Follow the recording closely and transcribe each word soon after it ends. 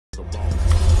The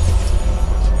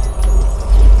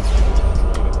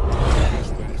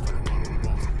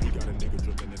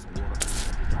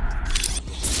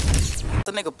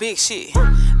nigga big shit,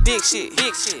 big shit,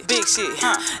 big shit, big shit.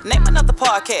 Name another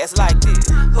podcast like this.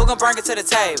 Who gon' bring it to the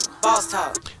table? Boss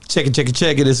talk. Check it, check it,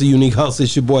 check it. It's a unique hustle.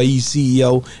 It's your boy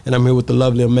ECEO, and I'm here with the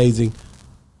lovely, amazing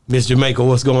Miss Jamaica.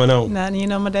 What's going on? Nothing, you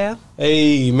know, my dad.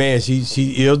 Hey man, she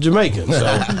is Jamaican.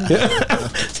 So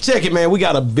check it, man. We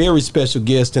got a very special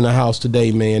guest in the house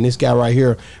today, man. This guy right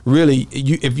here, really,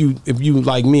 if you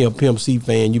like me, a Pimp C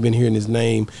fan, you've been hearing his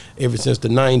name ever since the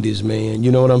 '90s, man.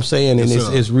 You know what I'm saying? And yes,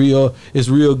 it's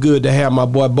real good to have my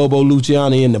boy BO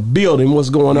Luchiano in the building.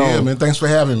 What's going on? Yeah, man. Thanks for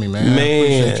having me, man. Man,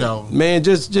 appreciate y'all. Man,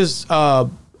 just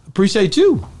appreciate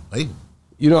you. Hey.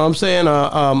 You know what I'm saying?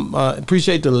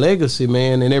 Appreciate the legacy,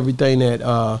 man, and everything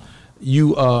that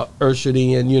you ushered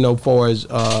in, you know, far as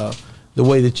the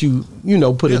way that you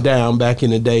put it down back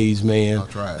in the days, man. I'll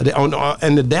try.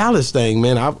 And the Dallas thing,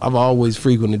 man, I've always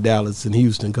frequented Dallas and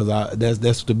Houston because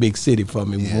that's the big city for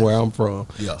me, where I'm from.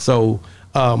 Yeah. So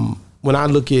when I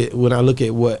look at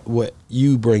what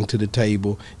you bring to the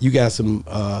table, you got some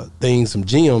things, some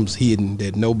gems hidden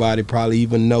that nobody probably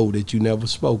even know that you never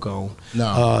spoke on.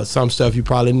 No. Some stuff you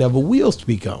probably never will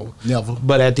speak on. Never.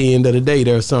 But at the end of the day,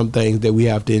 there are some things that we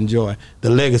have to enjoy. The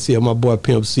legacy of my boy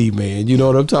Pimp C, man. You know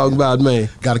what I'm talking about, man.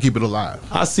 Got to keep it alive.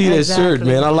 I see that shirt,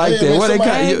 man. I like that. Man, Where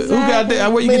who got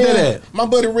that? Where you get that at? My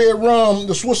buddy Red Rum,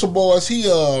 the Swisher Boys, he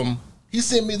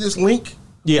sent me this link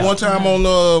one time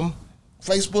on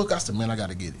Facebook. I said, man, I got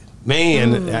to get it.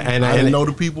 Man, and I didn't know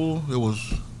the people. It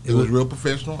was real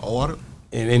professional, ordered,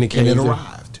 and it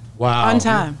arrived. Wow, On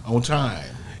time. On time.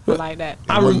 I like that.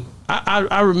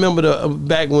 I remember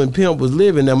back when Pimp was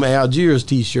living, them Algiers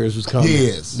T-shirts was coming.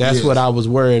 Yes, that's what I was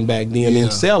wearing back then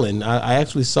and selling. I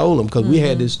actually sold them because we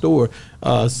had this store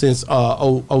since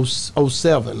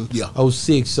 07,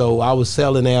 06. So I was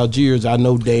selling Algiers. I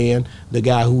know Dan, the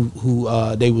guy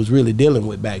who they was really dealing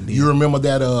with back then. You remember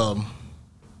that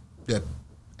that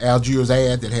Algiers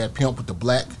ad that had Pimp with the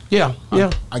black? Yeah.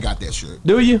 I got that shirt.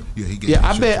 Do you? Yeah, he gave me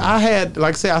I bet I had,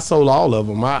 like I say, I sold all of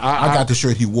them. I got the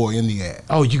shirt he wore in the ad.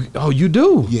 Oh, you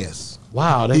do? Yes.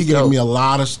 Wow, that's he gave dope. me a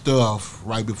lot of stuff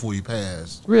right before he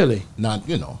passed. Really? Not,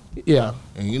 Yeah.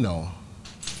 And I'm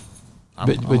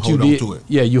But you hold did, on to it.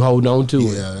 yeah, you hold on to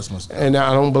it. Yeah, that's my stuff. And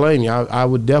I don't blame you. I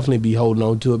would definitely be holding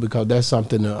on to it because that's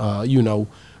something,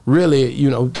 really,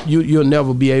 you'll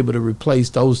never be able to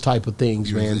replace those type of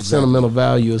things, man. Exactly. Sentimental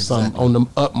value is something on the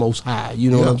utmost high.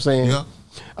 You know what I'm saying?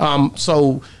 Yeah.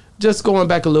 So just going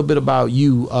back a little bit about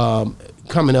you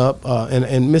coming up,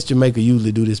 and Miss Jamaica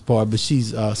usually do this part, but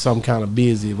she's some kind of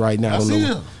busy right now.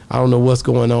 I don't know what's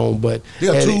going on, but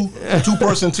yeah,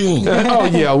 two-person team. Oh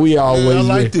yeah, we always. I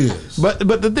like this. But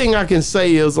the thing I can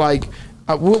say is like,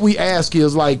 what we ask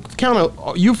is like, kind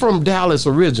of, you from Dallas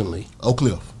originally? Oak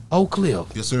Cliff. Oak Cliff.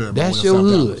 Yes, sir. That's your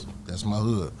hood. Dallas. That's my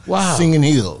hood. Wow. Singing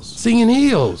Hills. Singing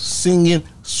Hills.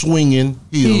 Swinging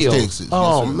Hills, Texas.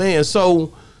 Oh, yes, man.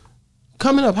 So,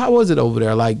 coming up, how was it over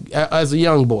there? Like, as a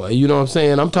young boy, you know what I'm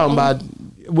saying? I'm talking about,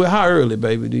 well, how early,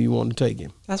 baby, do you want to take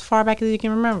him? As far back as you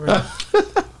can remember.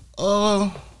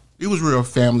 It was real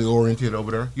family-oriented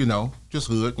over there. Just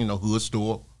hood, hood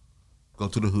store. Go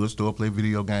to the hood store, play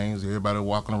video games. Everybody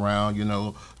walking around,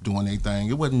 doing their thing.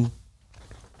 It wasn't,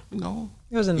 It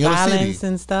wasn't violence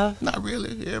and stuff? Not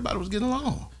really. Everybody was getting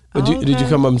along. But did you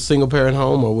come up in a single parent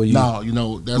home, or were you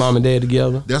that's, mom and dad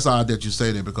together? That's odd that you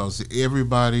say that because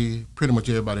pretty much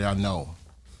everybody I know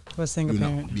was single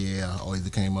parent. Yeah, or either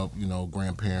came up,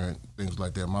 grandparent, things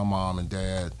like that. My mom and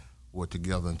dad were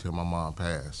together until my mom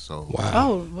passed. So wow.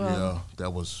 Oh, well. Yeah, that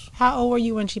was. How old were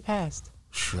you when she passed?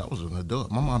 I was an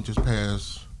adult. My mom just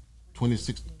passed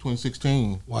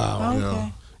 2016. Wow. Oh, yeah.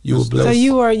 okay. You were blessed. So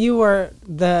you were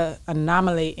the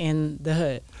anomaly in the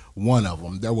hood. One of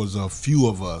them. There was a few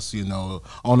of us,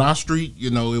 on our street.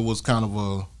 It was kind of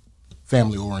a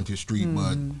family-oriented street,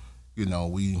 but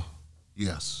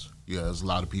there's a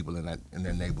lot of people in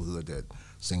that neighborhood that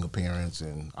single parents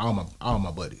and all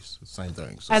my buddies, same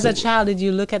thing. So, as a child, did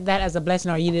you look at that as a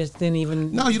blessing, or you just didn't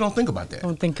even? No, you don't think about that.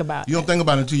 Don't think about. You don't think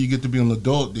about it until you get to be an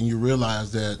adult. Then you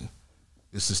realize that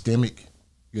it's systemic.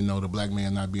 The black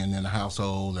man not being in the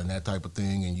household and that type of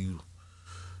thing, and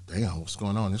damn, what's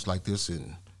going on? It's like this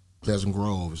in Pleasant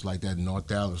Grove. It's like that in North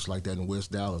Dallas. It's like that in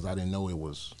West Dallas. I didn't know it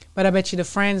was. But I bet you the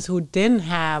friends who didn't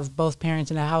have both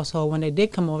parents in the household, when they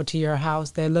did come over to your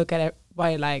house, they look at it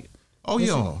like. Oh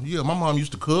yeah. My mom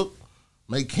used to cook,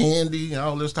 make candy, and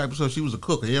all this type of stuff. She was a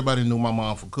cook. Everybody knew my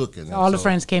mom for cooking. All the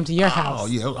friends came to your house. Oh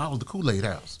yeah, I was the Kool-Aid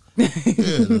house. Yeah,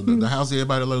 the house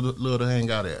everybody loved to hang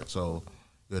out at. So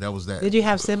yeah, that was that. Did you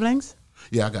have siblings?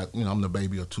 Yeah, I got, I'm the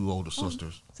baby of 2 older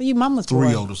sisters. So you mama's boy.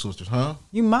 3 older sisters, huh?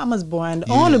 You mama's boy. And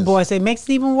the only boy, so it makes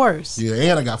it even worse. Yeah,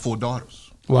 and I got 4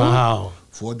 daughters. Wow.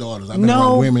 4 daughters. I've been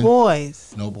around women.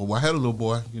 Boys. No boy. Well, I had a little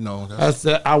boy, I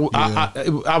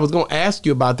was going to ask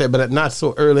you about that, but not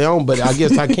so early on, but I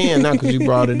guess I can now because you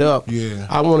brought it up. Yeah.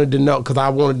 I wanted to know, because I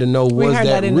wanted to know, was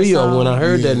that real when I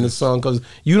heard that in the song? Because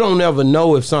you don't ever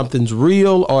know if something's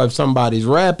real or if somebody's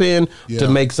rapping to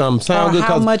make something sound good.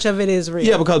 How much of it is real?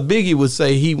 Yeah, because Biggie would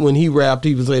say, when he rapped,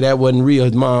 he would say that wasn't real.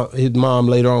 His mom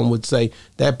later on would say,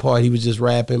 that part he was just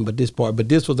rapping, but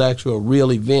this was actually a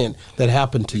real event that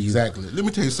happened to you. Exactly. Let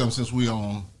me tell you something, since we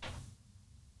on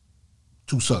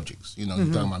 2 subjects, you're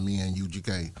talking about me and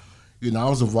UGK. I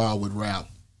was involved with rap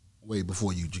way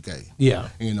before UGK. Yeah.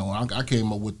 I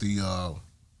came up with the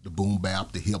boom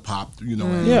bap, the hip hop, in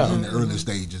the early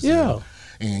stages. Yeah.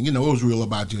 And it was real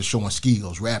about just showing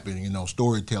skills, rapping,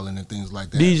 storytelling and things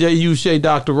like that. DJ Uche,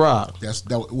 Dr. Rock.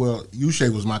 Well,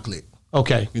 Uche was my clique.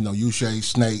 Okay. Uche,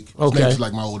 Snake. Okay. Snake's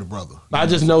like my older brother. I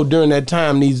just know during that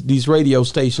time these radio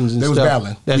stations and they stuff. They was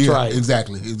battling. That's right.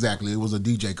 Exactly. It was a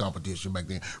DJ competition back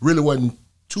then. Really wasn't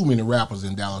too many rappers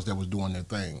in Dallas that was doing their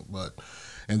thing.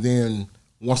 And then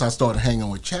once I started hanging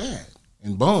with Chad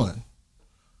and Bun,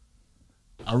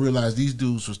 I realized these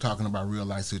dudes was talking about real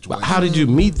life situations. But how did you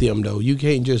meet them though? You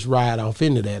can't just ride off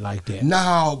into that like that.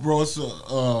 No, bro, it's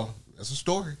a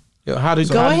story. Yeah, how did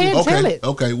Go ahead, tell it.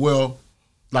 Okay, well,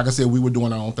 like I said, we were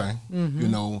doing our own thing. I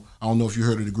don't know if you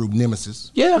heard of the group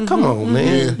Nemesis. Yeah, come on,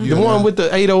 man. Yeah, the one with the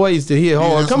 808s to hit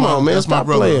hard. Come on, man. Stop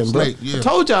playing, bro. Snake, yeah. I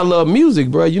told you I love music,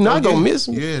 bro. You're not going to miss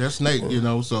me. Yeah, that's Snake,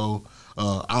 so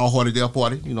our Hardy Dale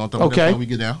party, I'm talking okay. about that when we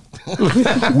get down.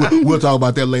 we'll talk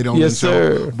about that later on in the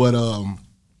show. Sir. But,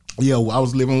 I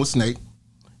was living with Snake,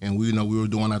 and we were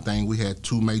doing our thing. We had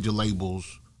 2 major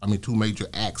labels, 2 major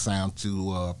acts signed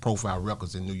to Profile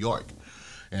Records in New York,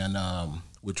 and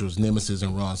which was Nemesis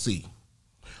and Ron C.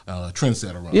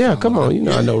 Trendsetter Ron. Yeah, come on.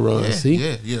 I know Ron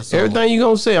C. Yeah. So, everything you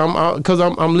gonna say, because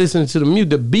I'm listening to the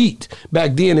music, the beat.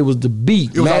 Back then, it was the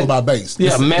beat. It was all about bass.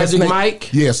 Yeah, Magic Snake,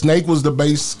 Mike. Yeah, Snake was the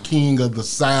bass king of the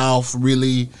South,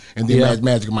 really, and then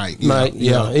Magic Mike.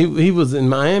 Yeah. He was in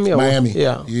Miami. Miami.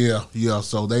 Yeah.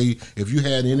 So if you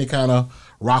had any kind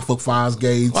of Rockford Fires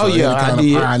Gates, any kind of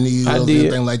Pioneers,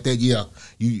 anything like that,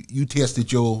 you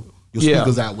tested your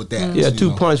speakers out with that. Yeah,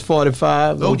 2-punch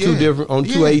 45 on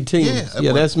 218.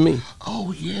 Yeah, that's me.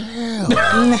 Oh yeah.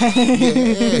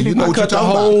 You know I what cut the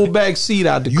whole back seat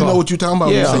out the car. You know what you're talking about?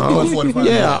 Yeah, when you say 45.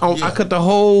 Yeah, I cut the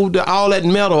whole all that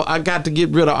metal. I got to get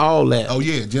rid of all that. Oh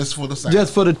yeah, just for the sound.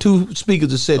 Just for the 2 speakers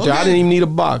to sit there. I didn't even need a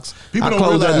box. People I don't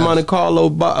closed realize that Monte Carlo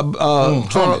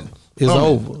trunk. It's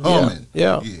over.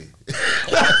 Yeah.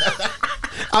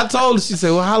 I told her, she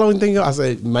said, well, how long do you think? I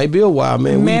said, maybe a while,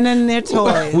 man. Men and their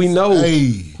toys. We know.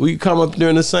 Hey. We come up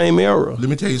during the same era. Let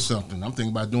me tell you something. I'm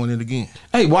thinking about doing it again.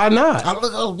 Hey, why not? I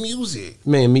love music.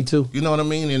 Man, me too. You know what I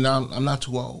mean? And I'm not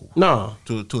too old. No.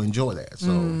 To enjoy that.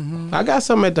 So I got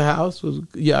something at the house.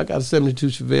 I got a 72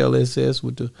 Chevelle SS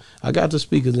I got the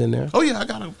speakers in there. Oh yeah, I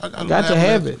got to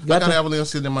have it. Got to have it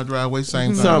sitting in my driveway.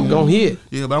 Same thing. Something gonna hit.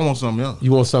 Yeah, but I want something else.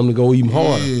 You want something to go even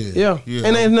harder. Yeah.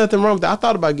 And there's nothing wrong with that. I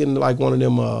thought about getting like one of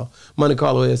them Monte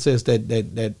Carlo SS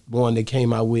that one that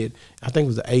came out with. I think it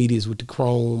was the 80s with the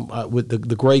chrome with the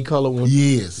gray color one.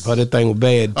 Yes. But that thing was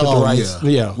bad.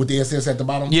 Yeah. With the SS at the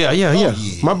bottom. Yeah.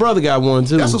 My brother got one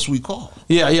too. That's a sweet car.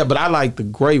 Yeah. But I like the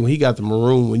gray one. He got the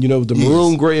maroon one. The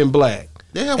maroon, gray, and black.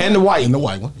 And the white. And the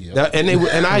white one. Yeah.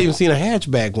 And I even seen a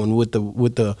hatchback one with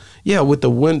the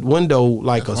window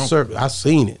like a circle. I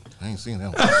seen it. I ain't seen that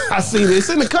one. I seen it. It's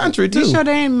in the country too. You sure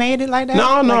they ain't made it like that?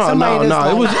 No. It was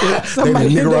somebody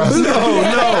no. You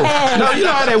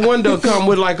know how that window come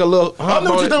with like a little hump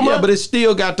on it? Yeah, but it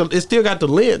still got the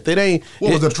length. It ain't.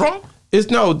 What was the trunk? It's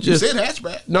just. You said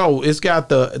hatchback. No, it's got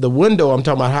the window. I'm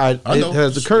talking about how it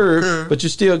has the curve, but you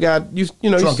still got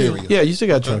trunk area. Yeah, you still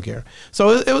got trunk area.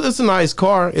 So it's a nice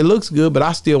car. It looks good, but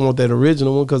I still want that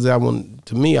original one because I want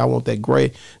that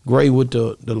gray with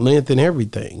the length and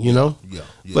everything. Yeah.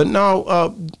 But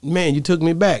no, man, you took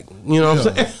me back. You know what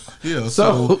I'm saying? Yeah.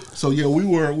 So we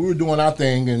were doing our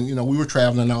thing, and we were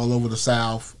traveling all over the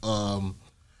South, and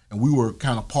we were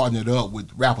kind of partnered up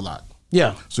with Rap-A-Lot.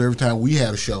 Yeah. So every time we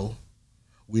had a show,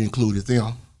 we included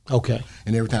them. Okay.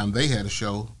 And every time they had a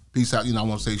show, peace out. I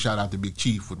want to say shout out to Big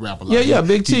Chief with Rap-A-Lot. Yeah,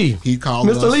 Big Chief. He called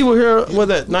Mr. us. Lee was here with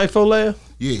that night for last.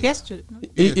 Yeah. Yesterday.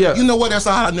 Yeah. You know what? That's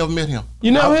how I never met him.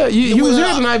 You know him? You was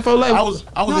here the night for last.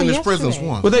 I was in his presence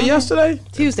once. Was that yesterday?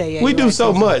 Tuesday. Yeah. We do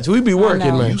so much. We be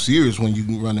working, man. You serious when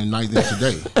you run a night there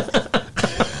today?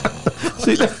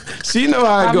 She know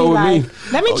how it go with me.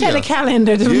 Let me check the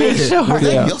calendar to make sure. Was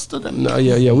that Yeah. yesterday? No,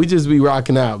 yeah. We just be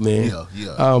rocking out, man.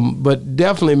 Yeah. But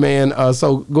definitely, man.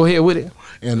 So go ahead with it.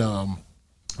 And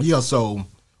so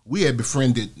we had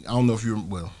befriended. I don't know if you're.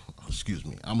 Well, excuse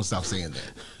me. I'm gonna stop saying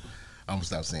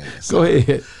that. Go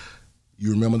ahead.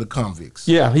 You remember the convicts?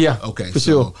 Yeah. Okay, for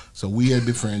sure. So we had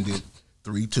befriended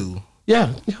 3-2.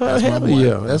 Yeah, That's my boy.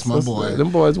 yeah. That's my boy.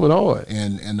 Them boys went hard.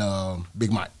 And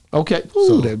Big Mike. Okay,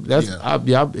 So,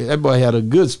 that boy had a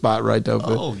good spot right there.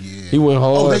 Oh yeah, he went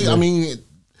hard. I mean,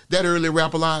 that early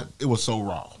rap a lot. It was so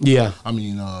raw. Yeah, I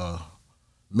mean,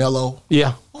 Mello.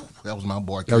 yeah, That was my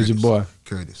boy. Curtis. That was your boy.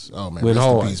 Curtis. Oh man, Went rest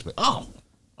in hard. peace,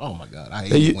 oh my God, I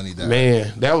hate it when he died.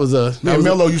 Man, that was a.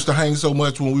 Mello used to hang so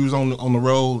much when we was on the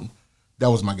road. That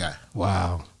was my guy.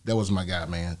 Wow. That was my guy,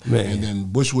 man. Man. And then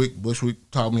Bushwick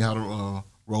taught me how to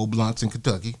roll blunts in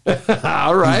Kentucky.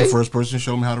 All right. He was the first person to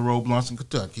show me how to roll blunts in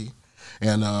Kentucky.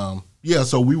 And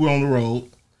so we were on the road.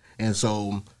 And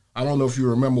so I don't know if you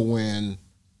remember when,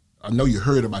 I know you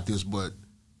heard about this, but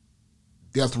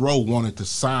Death Row wanted to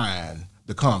sign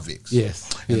the convicts. Yes.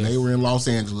 And they were in Los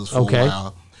Angeles for a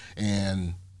while.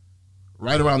 And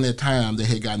right around that time, they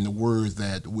had gotten the word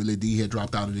that Willie D had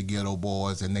dropped out of the Ghetto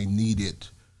Boys and they needed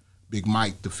Big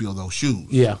Mike to fill those shoes.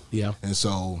 Yeah. And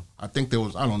so I think there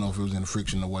was, I don't know if it was in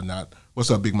friction or whatnot. What's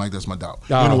up, Big Mike? That's my dog.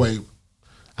 Oh. Anyway,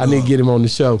 I need to get him on the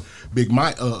show. Big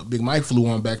Mike flew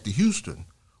on back to Houston.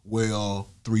 Well,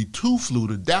 3-2 flew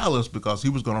to Dallas because he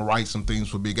was going to write some things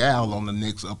for Big Al on the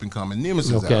next up-and-coming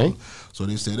Nemesis album. So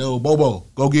they said, oh, Bobo,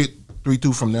 go get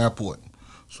 3-2 from the airport.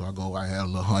 So I had a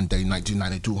little Hyundai,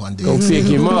 1992 Hyundai. Go pick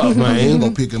him up, man.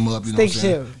 Go pick him up, you know what I'm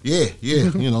saying? Yeah,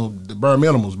 you know, the bare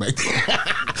minimums back then.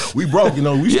 We broke, you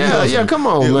know. We Yeah, come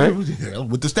on, man.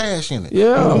 With the stash in it.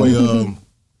 Yeah. Anyway,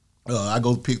 I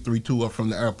go pick 3-2 up from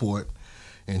the airport,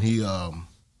 and he,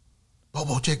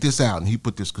 Bobo, check this out. And he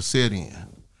put this cassette in.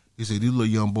 He said, these little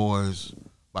young boys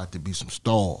about to be some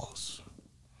stars.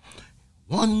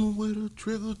 One with a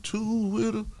trigger, two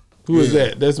with a... Who is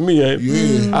that? That's me, ain't it?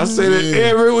 Yeah. I say that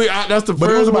every week. That's the But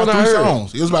it was first about one I 3 heard.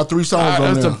 songs. It was about 3 songs on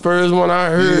That's there. the first one I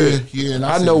heard. Yeah, and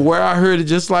I said, know where I heard it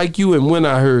just like you and when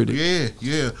I heard it.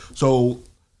 Yeah. So,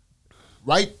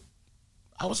 right,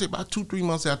 I would say about 2-3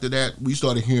 months after that, we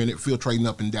started hearing it filtrating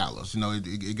up in Dallas. You know,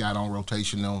 it got on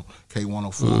rotation on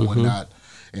K104 and whatnot.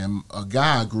 And a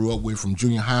guy I grew up with from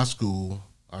junior high school,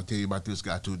 I'll tell you about this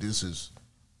guy too. This is,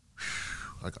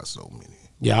 I got so many.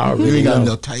 Yeah, I You already ain't got know.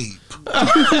 enough tape. You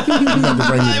got to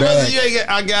bring me back.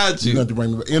 I got You you. got to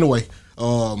bring me back. Anyway,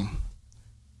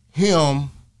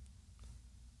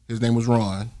 his name was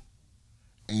Ron,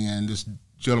 and this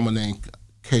gentleman named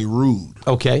K. Rude.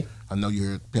 Okay. I know you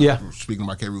heard people speaking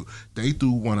about K. Rude. They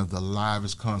threw one of the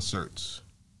livest concerts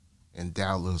in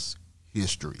Dallas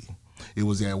history. It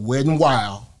was at Wet n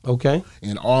Wild Okay.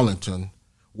 in Arlington,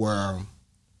 where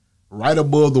right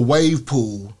above the wave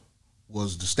pool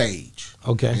was the stage.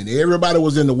 Okay. And everybody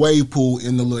was in the wave pool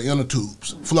in the little inner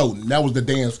tubes floating. That was the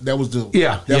dance. That was the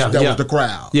that was the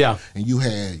crowd. Yeah. And you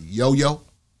had Yo-Yo.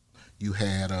 You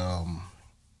had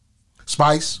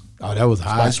Spice. Oh, that was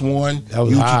hot. Spice One. That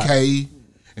was UGK. hot.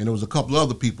 And there was a couple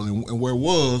other people. And where it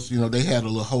was, you know, they had a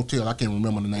little hotel. I can't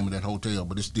remember the name of that hotel,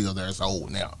 but it's still there. It's old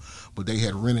now. But they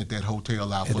had rented that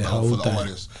hotel out for the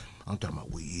artists. I'm talking about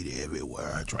weed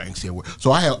everywhere, drinks everywhere.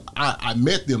 So I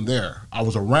met them there. I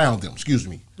was around them,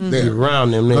 there. You're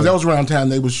around them, Because nigga. that was around time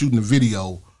they was shooting a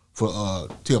video for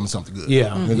Tell Me Something Good.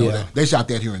 Yeah, You know, yeah. They shot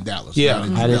that here in Dallas. Yeah, down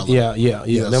in I did, Bella.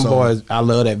 yeah. Them boys, I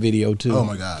love that video too. Oh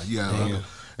my God, yeah.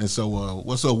 And so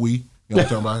what's up, we? You know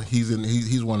what I'm talking about?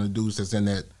 He's one of the dudes that's in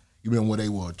that. You remember when they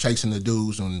were chasing the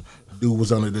dudes and the dude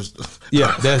was under this?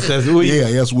 Yeah, that's we. Yeah,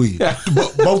 that's we.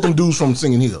 Both them dudes from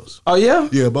Singing Hills. Oh yeah.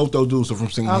 Yeah, both those dudes are from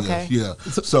Singing Okay.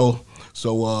 Hills. Yeah.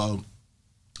 So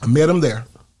I met him there.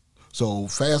 So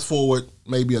fast forward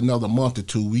maybe another month or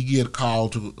two, we get a call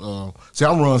to say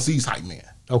I'm Ron C's hype man.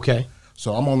 Okay.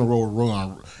 So I'm on the road with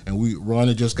Ron, and Ron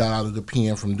had just got out of the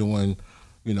pen from doing,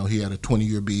 you know, he had a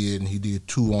 20-year bid and he did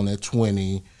 2 on that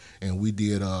 20, and we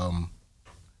did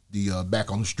the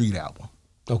Back on the Street album.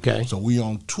 Okay. So we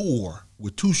on tour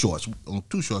with 2 shorts.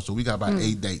 So we got about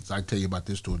 8 dates. I tell you about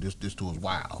this tour. This tour is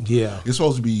wild. Yeah. It's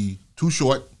supposed to be 2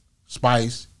 short,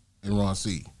 Spice, and Ron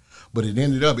C. But it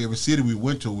ended up every city we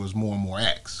went to was more and more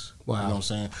acts. Wow. You know what I'm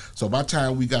saying? So by the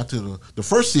time we got to the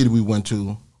first city we went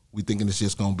to, we thinking it's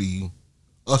just gonna be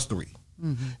us 3.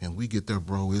 And we get there,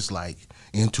 bro. It's like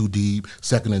In Too Deep,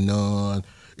 Second to None.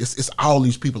 It's all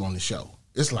these people on the show.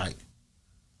 It's like,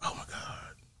 oh my God,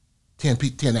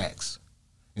 10 acts.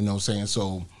 You know what I'm saying?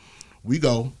 So we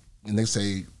go, and they say,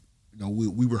 you know,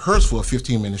 we rehearse for a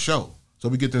 15-minute show. So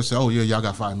we get there and say, oh, yeah, y'all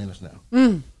got 5 minutes now.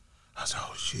 I said,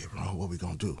 oh, shit, bro, what we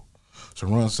going to do? So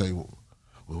Ron say, well,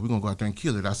 we're going to go out there and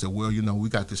kill it. I said, well, we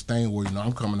got this thing where,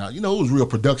 I'm coming out. It was real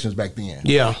productions back then.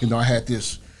 Yeah. I had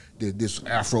this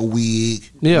Afro wig.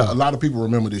 Yeah. A lot of people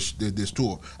remember this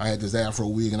tour. I had this Afro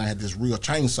wig and I had this real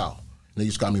chainsaw. And they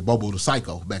used to call me Bobo the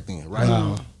Psycho back then, right?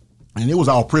 Wow. And it was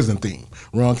all prison theme.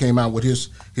 Ron came out with his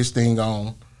thing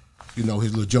on, his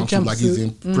little jumpsuit like he's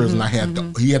in prison.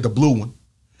 He had the blue one.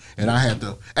 And I had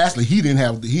actually he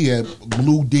had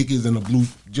blue dickies and a blue,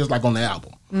 just like on the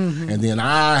album. And then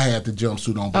I had the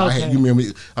jumpsuit on. But you remember,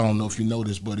 I don't know if you know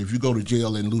this, but if you go to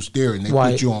jail in loose steering, they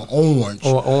put you on orange.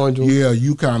 Or orange. Yeah,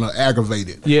 you kind of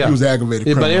aggravated. Yeah. He was aggravated.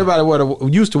 Yeah, but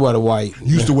everybody used to wear the white.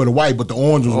 Used to wear the white, but the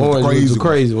orange was the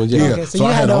crazy one. Yeah. Okay, so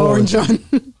you had the orange on.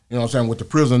 You know what I'm saying, with the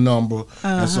prison number.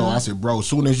 And so I said, bro, as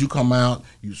soon as you come out,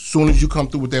 as soon as you come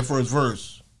through with that first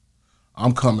verse,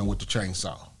 I'm coming with the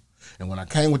chainsaw. And when I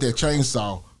came with that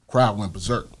chainsaw, crowd went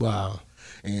berserk. Wow.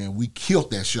 And we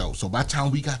killed that show. So by the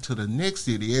time we got to the next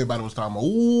city, everybody was talking about,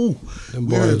 ooh,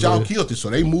 we heard y'all killed it. So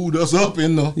they moved us up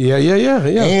in the... Yeah.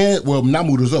 And, well, not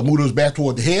moved us up, moved us back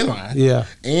toward the headline. Yeah.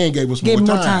 And gave us more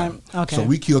time. Okay. So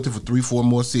we killed it for 3-4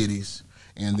 more cities.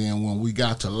 And then when we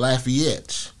got to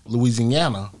Lafayette,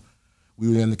 Louisiana,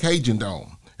 we were in the Cajun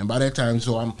Dome. And by that time,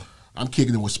 so I'm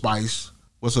kicking it with Spice.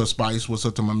 What's up, Spice? What's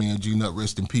up to my man G-Nut,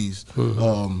 rest in peace.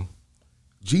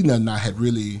 G-Nut and I had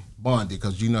really bonded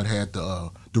because G-Nut had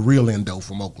the real endo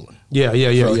from Oakland. Yeah.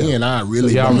 So he and I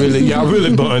really y'all bonded. y'all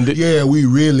really bonded. Yeah, we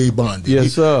really bonded.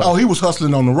 Yes, sir. He was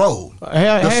hustling on the road.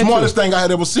 The smartest thing I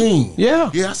had ever seen. Yeah.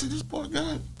 Yeah, I said, this boy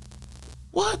got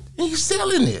what? And he's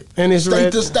selling it. And it's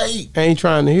state to state. Ain't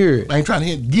trying to hear it. I ain't trying to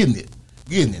hear it.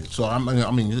 Getting it. So I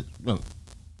mean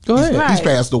go ahead. He's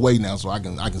passed away now, so I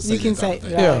can say you can say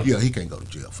yeah. Yeah, he can't go to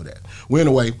jail for that. Well,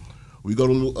 anyway, we go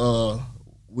to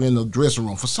we're in the dressing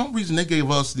room. For some reason, they gave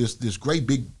us this great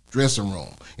big dressing room,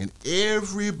 and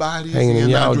everybody's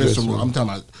in our dressing room. I'm talking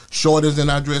about Shorty's in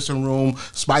our dressing room,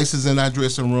 Spice's in our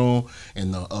dressing room,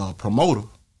 and the promoter,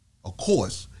 of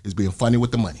course, is being funny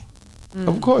with the money.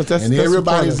 Of course, that's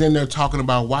everybody's in there talking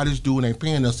about why this dude ain't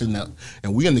paying us in there.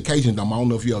 And we in the Cajun Dome. I don't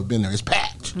know if you ever been there. It's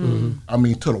packed. I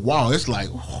mean, to the wall. It's like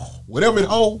whatever it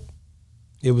hold,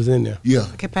 it was in there. Yeah,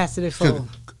 capacity full.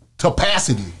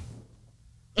 Capacity.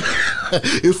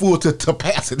 It's full to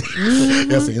capacity.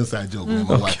 That's an inside joke, man.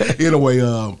 My wife. Anyway,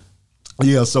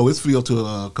 so it's filled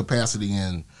to capacity,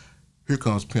 and here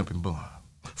comes Pimp and Bun.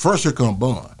 First, here comes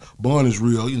Bun. Bun is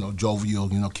real, jovial,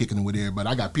 kicking it with everybody.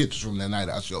 I got pictures from that night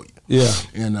I'll show you. Yeah.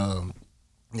 And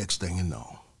next thing you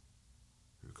know,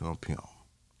 here comes Pimp.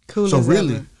 Cool so as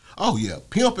really, ever. Oh yeah,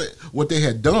 Pimp, what they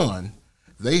had done,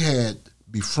 they had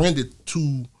befriended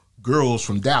 2 girls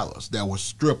from Dallas that were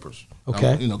strippers.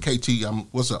 Okay. KT,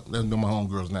 what's up? They're my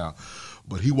homegirls now.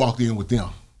 But he walked in with them,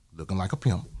 looking like a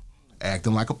pimp,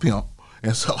 acting like a pimp.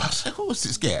 And so I said, who is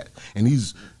this cat? And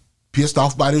he's pissed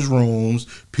off about his rooms,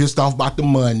 pissed off about the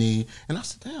money. And I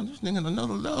said, damn, this nigga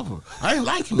another lover. I didn't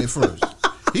like him at first.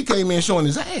 He came in showing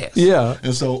his ass. Yeah.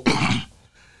 And so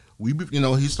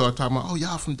he started talking about, oh,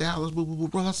 y'all from Dallas,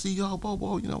 bro, I see y'all,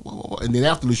 blah, And then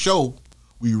after the show,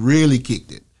 we really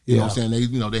kicked it. You know what I'm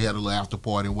saying? They had a little after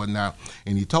party and whatnot.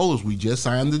 And he told us we just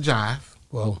signed the jive.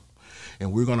 Whoa.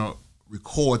 And we're going to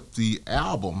record the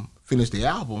album, finish the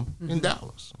album in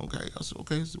Dallas. Okay. I said,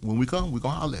 okay, so when we come, we're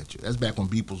going to holler at you. That's back when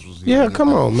Beeples was here. Yeah, come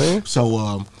on, man.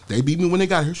 So they beat me when they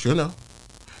got here, sure enough.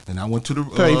 And I went to the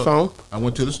payphone. I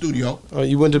went to the studio.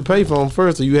 You went to the payphone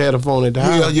first, or you had a phone at the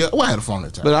house? Yeah. Well, I had a phone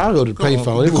at the time. But I go to the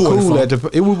payphone. It was cool at the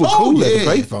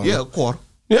payphone. Yeah, quarter.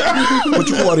 What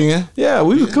you quarter in? Yeah,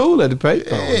 we was cool at the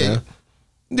payphone.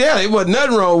 Yeah, it wasn't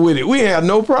nothing wrong with it. We had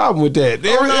no problem with that.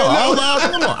 All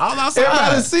outside.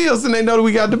 Everybody see us and they know that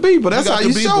we got the people. That's how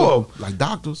you show them. Like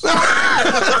doctors.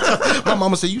 My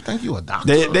mama said, you think you a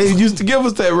doctor? They used to give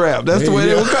us that rap. That's the way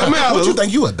they would come out. What you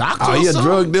think you a doctor? Oh, you a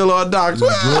drug dealer or a doctor?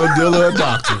 Drug dealer or a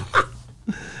doctor.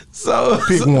 So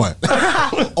pick one.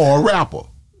 Or a rapper.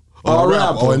 Or a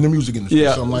rapper. Or in the music industry.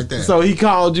 Something like that. So he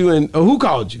called you and who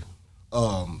called you?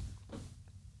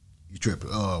 You tripping.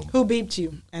 Who beeped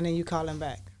you? And then you call him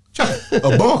back.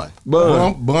 Bun.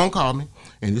 Bun called me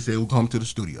and he said we'll come to the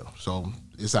studio. So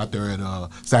it's out there at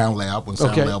Sound Lab when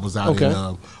Sound Lab was out in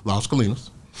Las Colinas.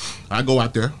 I go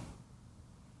out there.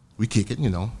 We kick it,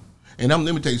 And let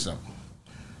me tell you something.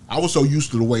 I was so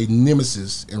used to the way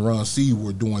Nemesis and Ron C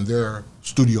were doing their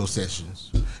studio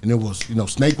sessions. And it was,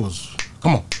 Snake was,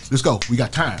 come on, let's go. We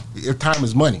got time. If time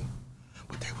is money.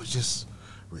 But they was just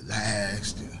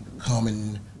relaxed and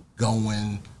coming,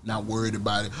 going, not worried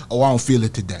about it. Oh, I don't feel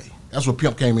it today. That's what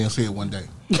Pimp came in and said one day.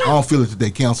 I don't feel it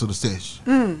today. Cancel the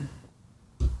session.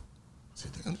 I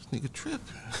said, damn, this nigga tripping.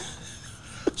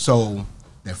 So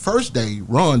That first day,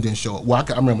 Ron didn't show up. Well,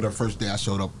 I remember the first day I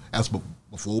showed up as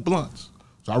before blunts.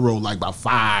 So I rolled like about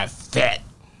 5 fat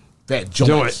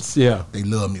joints. Yeah. They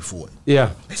loved me for it.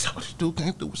 Yeah. They said, "What this dude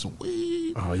came through with some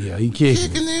weed?" Oh yeah, he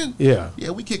kicking in. Yeah. Yeah,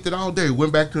 we kicked it all day.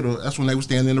 Went back to that's when they were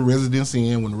staying in the Residence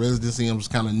Inn, when the Residence Inn was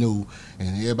kind of new,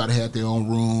 and everybody had their own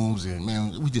rooms, and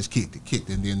man, we just kicked it.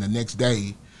 And then the next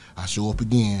day, I show up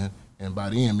again, and by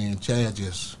then, man, Chad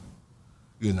just,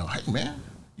 hey man,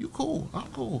 you cool, I'm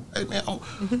cool. Hey man,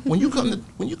 when you come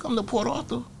to Port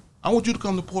Arthur, I want you to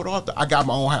come to Port Arthur. I got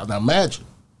my own house. Now imagine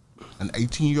an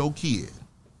 18-year-old kid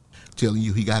telling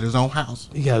you he got his own house.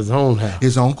 He got his own house.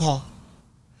 His own car.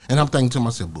 And I'm thinking to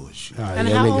myself, bullshit. And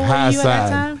how old were you at that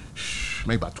time?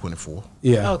 Maybe about 24.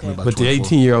 Yeah. Okay. But the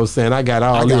 18-year-old saying, I got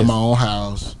all this. I got my own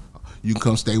house. You can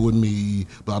come stay with me,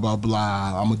 blah, blah,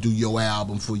 blah. I'm going to do your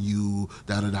album for you.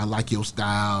 I like your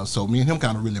style. So me and him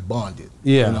kind of really bonded.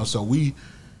 Yeah. So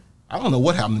I don't know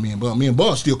what happened to me and Bun. Me and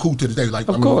Bun still cool to this day. Like,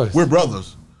 of course. We're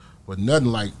brothers. But nothing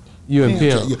like you and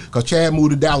Pimp. Because Chad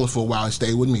moved to Dallas for a while and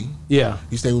stayed with me. Yeah.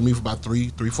 He stayed with me for about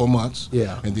 3-4 months.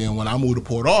 Yeah. And then when I moved to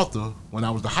Port Arthur, when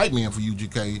I was the hype man for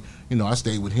UGK, I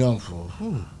stayed with him for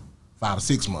 5 or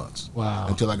 6 months. Wow.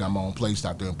 Until I got my own place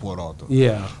out there in Port Arthur.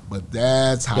 Yeah. But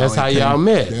that's how y'all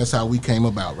met. That's how we came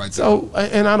about right there. So,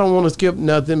 and I don't want to skip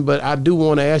nothing, but I do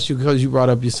want to ask you, because you brought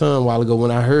up your son a while ago. When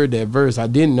I heard that verse, I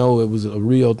didn't know it was a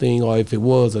real thing or if it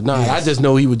was or not. Yes. I just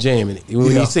know he was jamming it.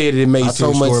 When he said it made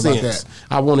so much sense.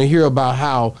 I want to hear about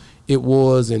how it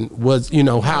was and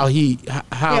how he.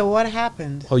 Yeah, what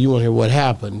happened? Oh, you want to hear what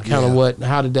happened?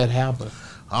 How did that happen?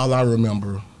 All I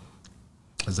remember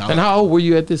is And how old were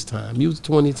you at this time? You was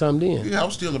 20-something then. Yeah, I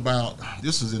was still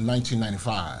this is in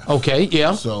 1995. Okay,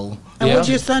 yeah. So. And would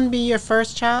your son be your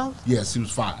first child? Yes, he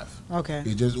was 5. Okay.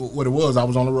 It just what it was. I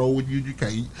was on the road with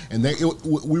UGK, and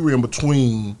we were in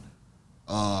between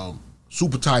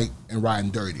Super Tight and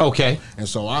Riding Dirty. Okay. And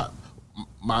so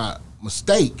my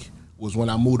mistake was when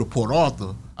I moved to Port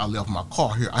Arthur, I left my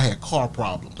car here. I had car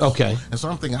problems. Okay. And so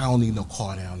I'm thinking I don't need no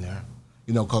car down there,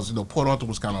 because Port Arthur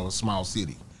was kind of a small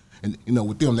city, and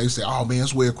with them they say, oh man,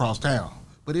 it's way across town,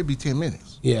 but it'd be 10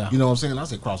 minutes. Yeah. You know what I'm saying? I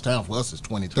said cross town for us is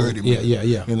 20, 30 minutes.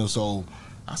 Yeah. So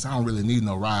I said I don't really need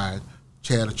no ride.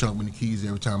 Chad will chunk me the keys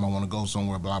every time I want to go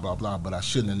somewhere, blah, blah, blah. But I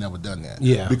shouldn't have never done that.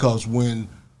 Yeah. Because when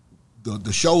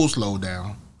the shows slowed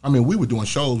down, we were doing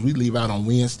shows. We'd leave out on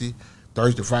Wednesday,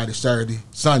 Thursday, Friday, Saturday,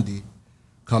 Sunday,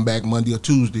 come back Monday or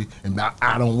Tuesday, and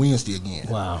out on Wednesday again.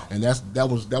 Wow. And that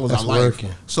was our life.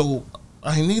 Working. So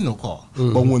I didn't need no car.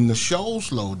 Mm-hmm. But when the shows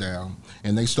slowed down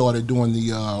and they started doing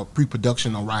the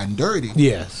pre-production on Riding Dirty,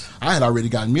 yes, I had already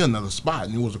gotten me another spot,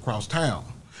 and it was across town.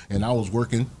 And I was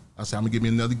working. I said, I'm going to get me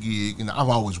another gig. And I've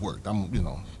always worked. I grew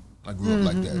up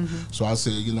like that. Mm-hmm. So I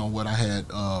said, you know what, I had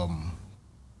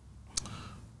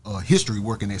history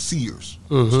working at Sears.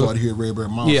 Mm-hmm. Started here at Redbird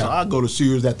Mall. Yeah. So I go to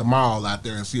Sears at the mall out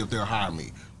there and see if they'll hire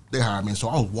me. They hired me. So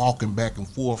I was walking back and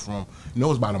forth from, it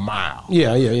was about a mile.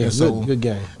 Yeah. And so, good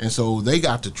game. And so they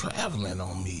got to traveling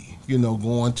on me,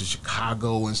 going to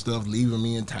Chicago and stuff, leaving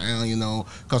me in town,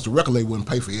 because the record label wouldn't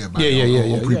pay for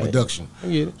everybody on pre-production. I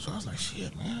get it. So I was like,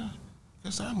 shit, man.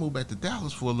 Guess I moved back to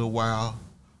Dallas for a little while.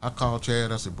 I called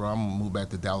Chad. I said, bro, I'm going to move back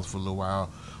to Dallas for a little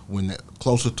while.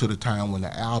 Closer to the time when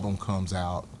the album comes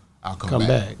out, I'll come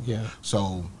back. Yeah.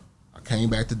 So I came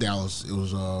back to Dallas. It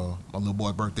was my little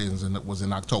boy's birthday was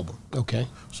in October. Okay.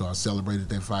 So I celebrated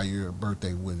that 5-year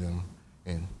birthday with him.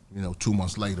 And, 2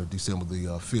 months later, December the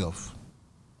 5th,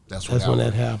 that's when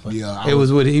that happened. Yeah. He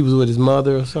was with his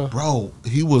mother or something? Bro,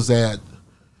 he was at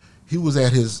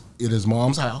his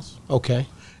mom's house. Okay.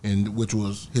 And which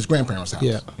was his grandparents' house.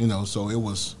 Yeah. So it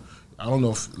was, I don't know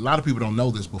if, a lot of people don't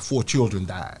know this, but 4 children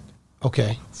died.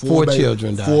 Okay. 4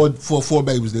 children died. Four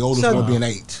babies, the oldest one being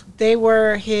 8. They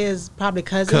were his probably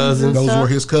cousins and Those stuff? were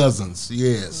his cousins,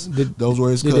 yes. Those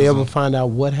were his cousins. Did they ever find out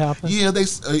what happened? Yeah,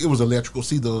 it was electrical.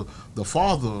 See, the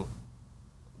father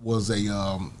was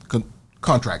a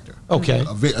contractor. Okay.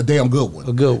 A damn good one.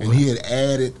 A good one. And he had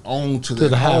added on to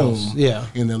the home, house. Yeah.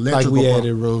 In the electrical. Like we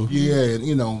added room. Yeah,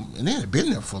 and they had been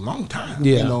there for a long time.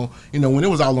 Yeah. When it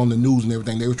was all on the news and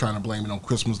everything, they were trying to blame it on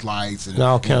Christmas lights and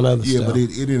all kind of other stuff. Yeah, but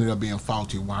it ended up being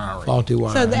faulty wiring.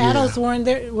 So the adults weren't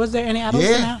there. Was there any adults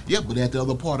in the house? Yeah, but at the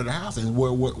other part of the house, and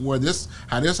where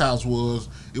how this house was,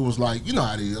 it was like, you know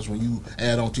how it is when you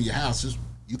add on to your house.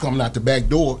 You coming out the back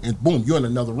door and boom, you're in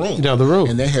another room.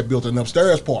 And they had built an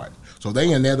upstairs part. So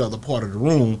they in that other part of the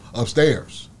room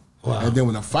upstairs. Wow. And then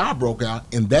when the fire broke out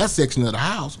in that section of the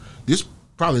house, this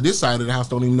side of the house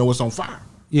don't even know it's on fire.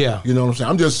 Yeah. You know what I'm saying?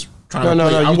 I'm just trying to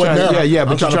play. No, I wasn't there.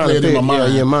 but I'm trying to play it in my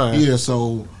mind. your mind. Yeah,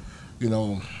 so,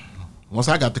 once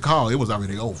I got the call, it was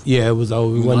already over. Yeah, it was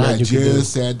over. I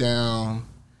just sat down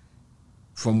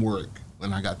from work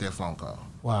when I got that phone call.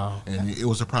 Wow. And it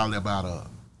was probably about a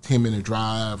 10-minute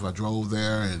drive. I drove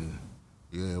there, and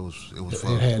yeah, it was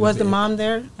fun. Was the mom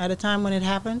there at the time when it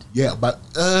happened? Yeah, but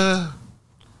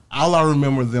all I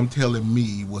remember them telling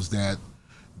me was that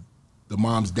the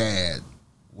mom's dad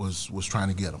was trying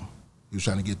to get him. He was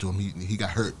trying to get to him. He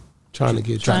got hurt. Trying to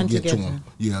get to him.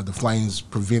 Yeah, the flames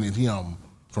prevented him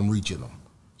from reaching him.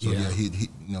 So yeah,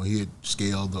 he had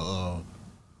scaled the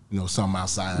something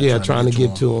outside. Yeah, trying to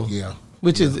get to him. Yeah,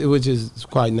 which is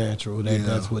quite natural.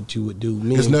 That's what you would do.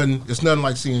 It's nothing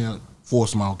like seeing 4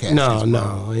 small cats.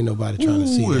 No, ain't nobody trying to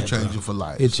see that. It changed it for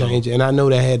life. It changed, and I know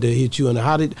that had to hit you. And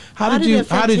how did it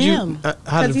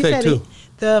affect you?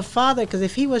 The father, because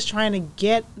if he was trying to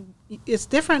get, it's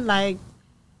different. Like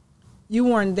you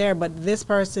weren't there, but this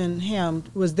person, him,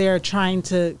 was there trying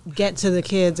to get to the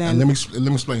kids. And let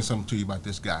me explain something to you about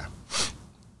this guy.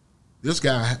 This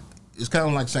guy, it's kind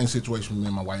of like the same situation with me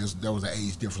and my wife. There was an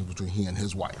age difference between he and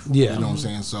his wife. Yeah, you know what I'm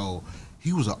saying. So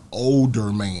he was an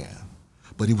older man,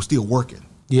 but he was still working.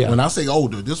 Yeah. When I say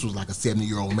older, this was like a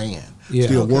 70-year-old man,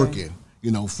 still working. You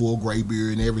know, full gray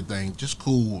beard and everything, just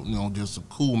cool. You know, just a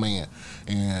cool man,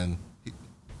 and he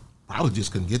probably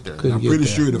just couldn't get there. I'm pretty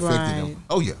sure it affected him.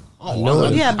 Oh yeah. Oh,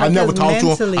 I never talked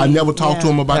to him. I never talked to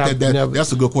him about that.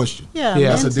 That's a good question. Yeah,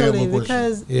 that's a damn good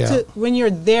question. Because when you're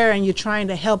there and you're trying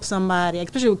to help somebody,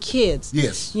 especially with kids,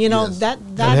 you know that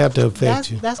have to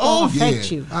affect you. That's going to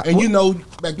affect you. And you know,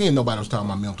 back then nobody was talking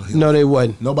about mental health. No, they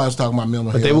wasn't. Nobody was talking about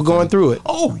mental health. But they were going through it.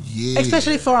 Oh yeah.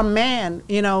 Especially for a man,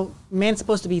 you know, men's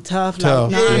supposed to be tough.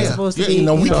 Like, I'm supposed to be. You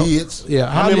know, we kids.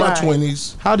 Yeah, I'm in my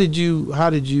 20s. How did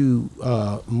you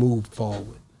move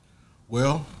forward?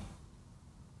 Well,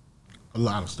 a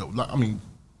lot of stuff. I mean,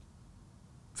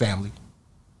 family.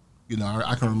 You know,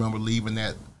 I can remember leaving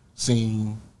that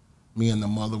scene. Me and the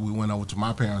mother, we went over to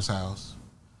my parents' house.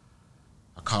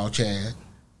 I called Chad,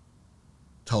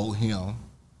 told him,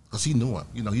 because he knew him.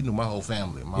 You know, he knew my whole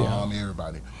family, my mom,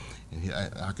 everybody. And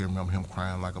I can remember him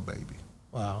crying like a baby.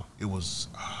 Wow. It was,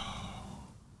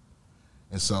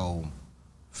 and so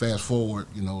fast forward,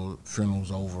 you know,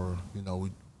 funeral's over, you know,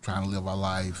 we trying to live our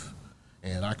life.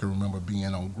 And I can remember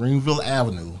being on Greenville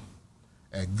Avenue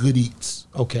at Good Eats.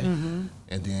 Okay. Mm-hmm.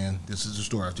 And then, this is the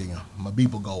story I'll tell you. My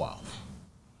beep will go off.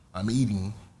 I'm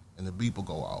eating, and the beep will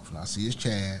go off. And I see it's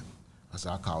Chad. I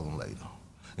said, I'll call him later.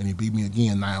 And he beat me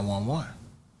again, 911.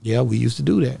 Yeah, we used to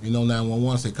do that. You know,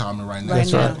 911 say, call me right now.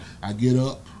 That's right. I get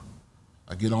up.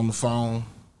 I get on the phone.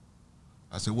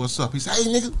 I said, what's up? He said, hey,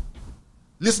 nigga,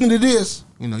 listen to this.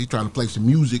 You know, he's trying to play some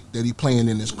music that he playing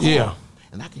in his car. Yeah.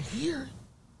 And I can hear it.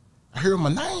 I heard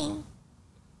my name,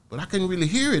 but I couldn't really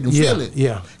hear it and feel it.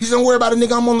 Yeah. He said, don't worry about it,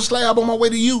 nigga. I'm on the slab on my way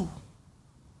to you.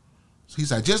 So he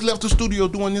said, I just left the studio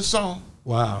doing this song.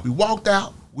 Wow. We walked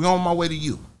out. We on my way to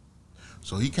you.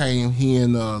 So he came, he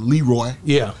and Leroy.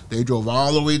 Yeah. They drove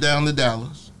all the way down to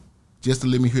Dallas just to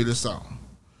let me hear this song.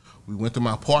 We went to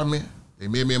my apartment. They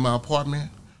met me in my apartment.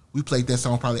 We played that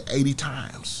song probably 80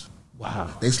 times.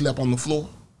 Wow. They slept on the floor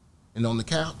and on the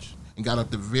couch. And got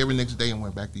up the very next day and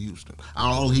went back to Houston.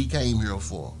 All he came here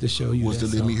for to show you was to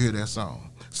let me hear that song.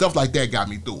 Stuff like that got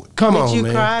me through it. Come on, man. Did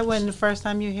you cry when the first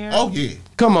time you hear it? Oh, yeah.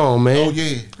 Come on, man. Oh,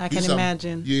 yeah. I can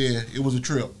imagine. Yeah, it was a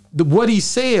trip. What he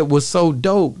said was so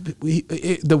dope.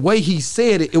 The way he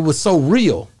said it, it was so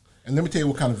real. And let me tell you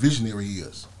what kind of visionary he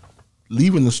is.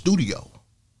 Leaving the studio,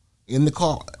 in the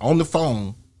car, on the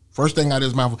phone, first thing out of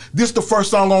his mouth, this is the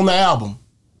first song on the album.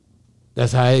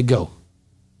 That's how it go.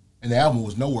 And the album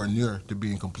was nowhere near to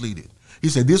being completed. He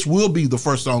said, this will be the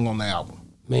first song on the album.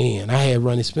 Man, I had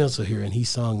Ronnie Spencer here, and he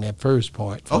sung that first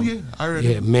part. Oh, yeah. I heard it.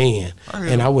 Yeah, man.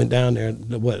 I went down there,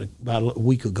 about a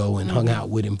week ago and hung out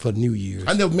with him for New Year's.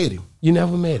 I never met him. You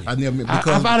never met him? I never met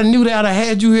him. If I'd have knew that I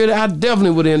had you here, I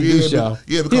definitely would have introduced y'all.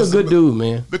 Yeah, because he's a good dude,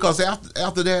 man. Because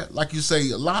after that, like you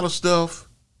say, a lot of stuff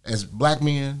as black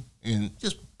men and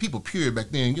just people period back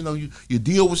then, you know, you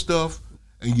deal with stuff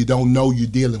and you don't know you're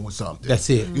dealing with something. That's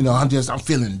it. You know, I'm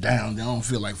feeling down. I don't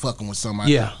feel like fucking with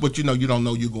somebody. Yeah. But you know, you don't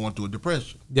know you're going through a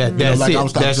depression. That's like it. I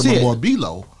was talking That's to my it. boy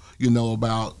B-Lo, you know,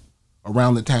 about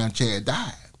around the time Chad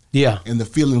died. Yeah. And the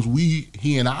feelings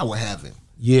he and I were having.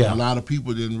 Yeah. A lot of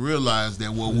people didn't realize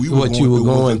that what you were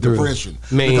going through. Depression.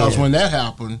 Man. Because when that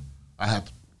happened,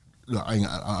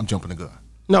 I'm jumping the gun.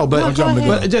 No, but I'm jumping the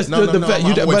gun. but just No, the no, fact.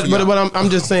 I'm waiting for y'all. But I'm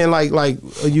just saying, like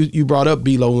you brought up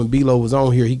B-Lo. When B-Lo was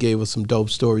on here, he gave us some dope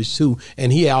stories too,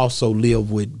 and he also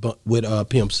lived with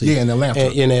Pimp C. Yeah, in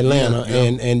Atlanta. In Atlanta,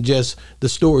 Yeah. and just the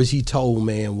stories he told,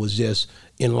 man, was just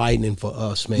enlightening for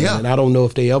us, man. Yeah. And I don't know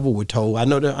if they ever were told. I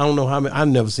don't know how many. I've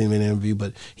never seen him in an interview,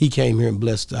 but he came here and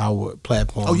blessed our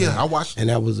platform. Oh yeah, man. I watched it. And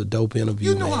that was a dope interview.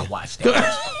 You know, man. I watched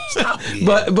that. Stop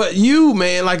it. But you,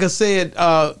 man, like I said,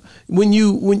 when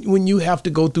you have to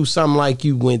go through something like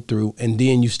you went through, and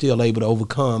then you still able to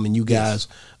overcome, and you guys,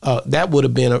 that would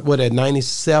have been at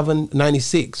 97,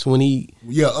 96 when he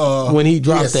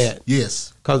dropped that.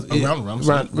 Yes. Cause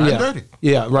Riding Dirty.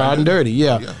 Yeah, Riding Dirty.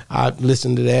 Yeah. Yeah. I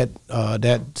listened to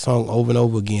that song over and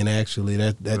over again. Actually,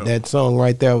 that song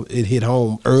right there, it hit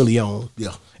home early on.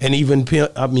 Yeah. And even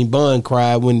Bun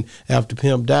cried when after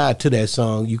Pimp died to that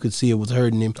song. You could see it was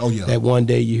hurting him. Oh yeah. That one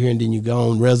day you hear and then you go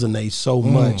on resonates so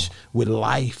much with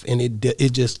life, and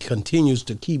it just continues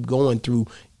to keep going through.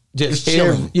 Just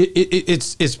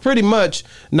it's pretty much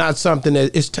not something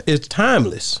that it's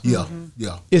timeless. Yeah,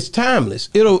 yeah. It's timeless.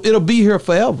 It'll be here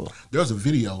forever. There's a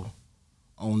video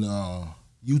on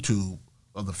YouTube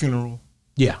of the funeral.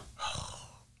 Yeah.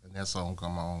 And that song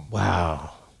come on.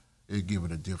 Wow. It give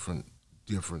it a different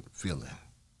feeling.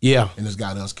 Yeah. And it's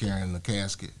got us carrying the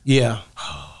casket. Yeah.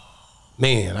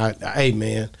 Man, hey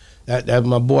man, that's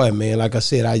my boy, man. Like I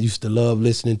said, I used to love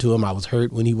listening to him. I was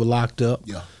hurt when he was locked up.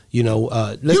 Yeah. You know,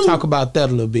 let's talk about that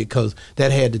a little bit, because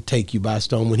that had to take you by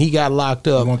storm. When he got locked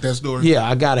up. You want that story? Yeah,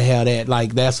 I got to have that.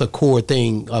 Like, that's a core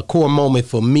thing, a core moment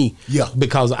for me. Yeah.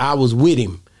 Because I was with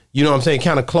him. You know what I'm saying?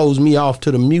 Kind of closed me off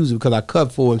to the music because I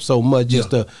cut for him so much.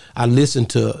 I listened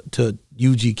to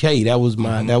UGK.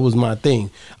 That was my thing.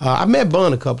 I met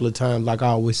Bun a couple of times, like I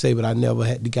always say, but I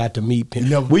never got to meet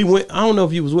him. We went. I don't know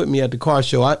if he was with me at the car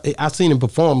show. I seen him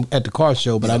perform at the car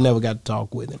show, but I never got to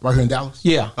talk with him. Right here in Dallas?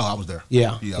 Yeah. Oh, I was there.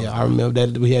 Yeah. I remember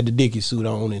that we had the Dickie suit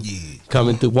on and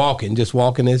coming through, just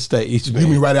walking that stage. You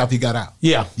mean right after he got out?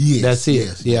 Yeah. Yes. That's it.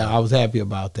 Yes. Yeah, I was happy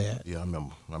about that. Yeah, I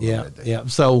remember that day. Yeah.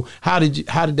 So how did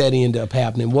that end up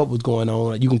happening? What was going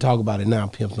on? You can talk about it now.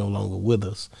 Pimp's no longer with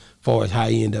us. As far as how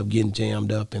he ended up getting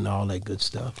jammed up and all that good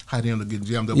stuff. How he ended up getting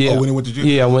jammed up? Yeah. Oh, when he went to jail?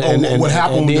 Yeah. What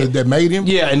happened that made him?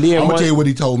 Yeah, and then I'm going to tell you what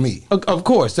he told me. Of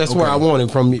course. That's where I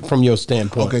wanted from your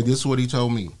standpoint. Okay, this is what he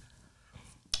told me.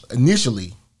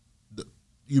 Initially,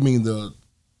 you mean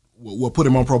what put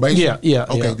him on probation? Yeah.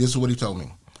 Okay, this is what he told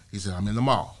me. He said, I'm in the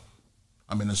mall.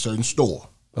 I'm in a certain store.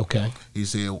 Okay. He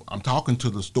said, I'm talking to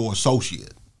the store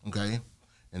associate, okay?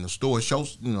 And the store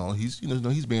shows,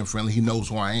 he's being friendly. He knows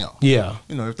who I am. Yeah.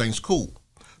 Everything's cool.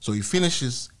 So he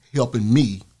finishes helping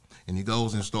me, and he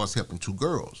goes and starts helping two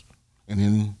girls. And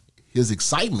in his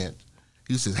excitement,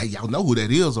 he says, hey, y'all know who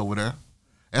that is over there?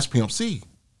 That's Pimp C.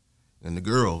 And the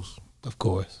girls, of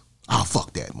course, oh,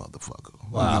 fuck that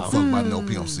motherfucker. Wow. I don't give a fuck about no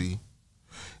Pimp C.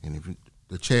 And if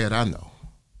the Chad I know,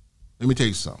 let me tell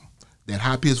you something. That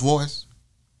high-pitched voice,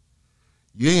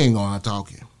 you ain't gonna talk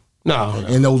him. No.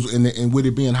 And with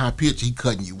it being high pitched, he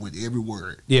cutting you with every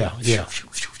word. Yeah.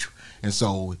 And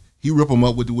so he rip him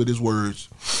up with his words.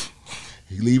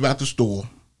 He leave out the store,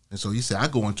 and so he said, I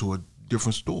go into a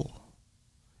different store.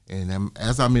 And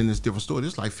as I'm in this different store,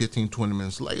 it's like 15, 20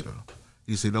 minutes later,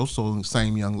 he said those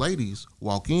same young ladies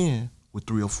walk in with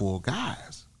 3 or 4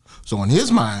 guys. So in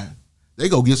his mind, they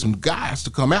go get some guys to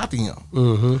come after him.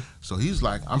 Mm-hmm. So he's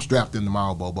like, I'm strapped in the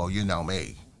mall, Bobo, you know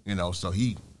me. So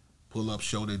he pull up,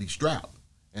 show that he's strapped.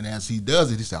 And as he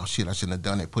does it, he said, oh, shit, I shouldn't have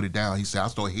done it. Put it down. He said, I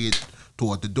start heading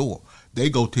toward the door. They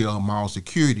go tell mall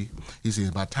security. He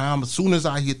said, as soon as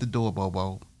I hit the door,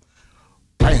 Bobo,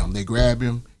 bam, they grab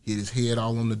him, hit his head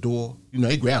all on the door.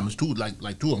 They grab him, it's two,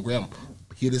 like two of them grab him,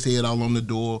 hit his head all on the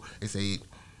door. They say,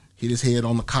 hit his head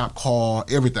on the cop car,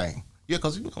 everything. Yeah,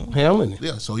 because,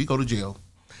 yeah, so he go to jail.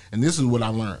 And this is what I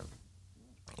learned.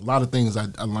 A lot of things I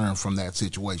learned from that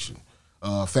situation.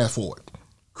 Fast forward.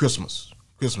 Christmas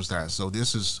time. So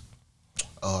this is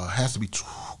has to be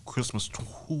Christmas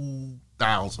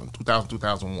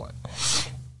 2001.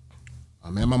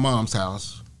 I'm at my mom's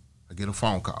house. I get a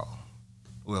phone call.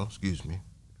 Well, excuse me.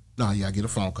 I get a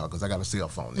phone call because I got a cell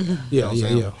phone. Yeah.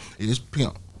 It's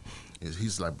Pimp.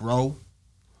 He's like, bro,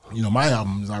 my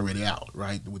album is already out,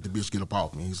 right? With the bitch get up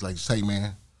off me. He's like, say,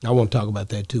 man. I want to talk about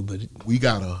that too, but we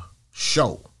got a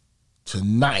show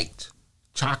tonight,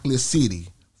 Chocolate City.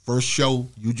 First show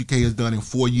UGK has done in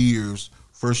 4 years.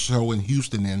 First show in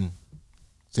Houston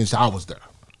since I was there.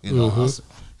 He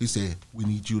said, we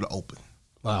need you to open.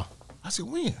 Wow. I said,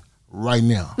 when? Right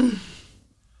now.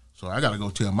 So I got to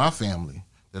go tell my family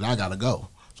that I got to go.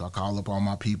 So I call up all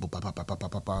my people.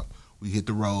 We hit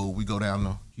the road. We go down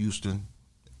to Houston.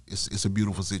 It's a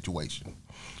beautiful situation.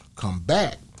 Come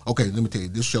back. Okay, let me tell you.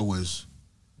 This show is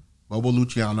BO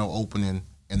Luchiano opening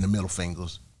and the Middle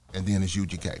Fingers. And then it's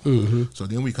UGK. Mm-hmm. So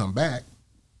then we come back,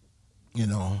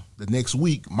 the next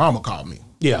week, Mama called me.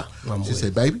 Yeah. She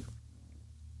said, baby,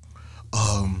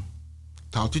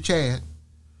 talk to Chad.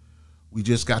 We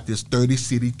just got this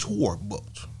 30-city tour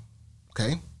booked.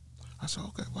 Okay? I said,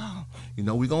 okay, wow. You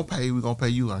know, we're going to pay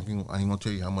you. I ain't going to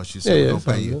tell you how much you said we're going to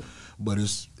pay you. Good. But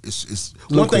it's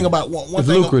one thing about one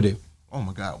thing. Lucrative. Oh,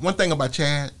 my God. One thing about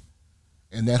Chad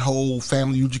and that whole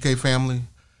family, UGK family,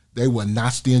 they were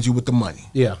not stingy with the money.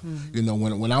 Yeah. You know,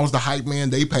 when I was the hype man,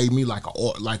 they paid me like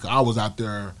I was out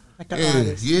there. Like an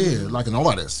artist. Yeah, like an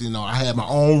artist. You know, I had my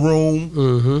own room.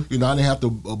 Mm-hmm. You know, I didn't have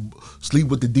to sleep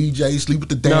with the DJ, sleep with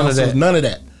the dancers, none of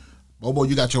that. Bobo,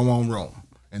 you got your own room,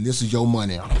 and this is your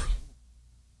money.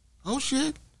 Oh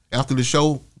shit! After the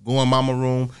show, go in mama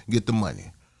room, get the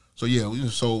money. So yeah,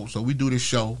 so we do this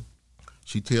show.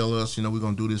 She tell us, you know, we're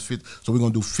gonna do this. So we're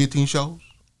gonna do 15 shows,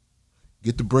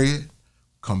 get the bread,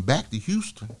 come back to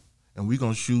Houston, and we're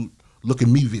gonna shoot "Look at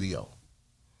Me" video.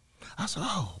 I said,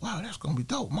 oh, wow, that's going to be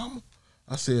dope, mama.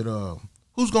 I said,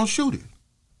 who's going to shoot it?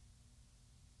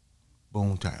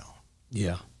 Boomtown.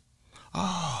 Yeah.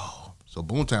 Oh, so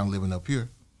Boomtown living up here.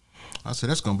 I said,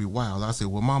 that's going to be wild. I said,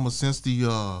 well, mama, since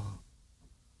the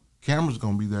camera's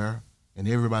going to be there and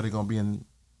everybody going to be in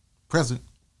present,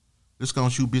 it's going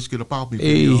to shoot Biscuit or Poppy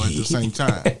video at the same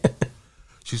time.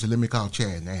 She said, let me call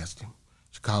Chad and ask him.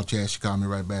 She called Chad. She called me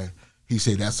right back. He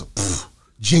said, that's a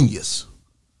genius.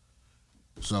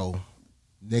 So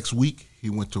next week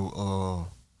he went to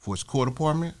for his court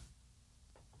appointment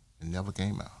and never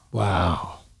came out.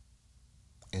 Wow.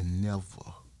 And never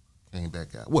came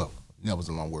back out. Well, never's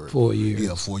a long word. 4 years.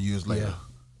 Yeah, 4 years later.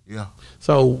 Yeah.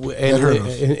 So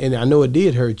and I know it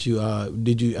did hurt you.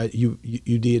 Did you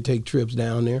did take trips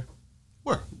down there?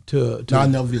 Where? To no, I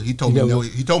never did. He told me no.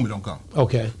 He told me don't come.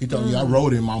 Okay. He told me I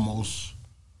rode him almost.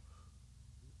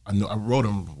 I wrote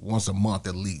him once a month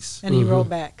at least. And he wrote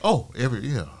back. Oh,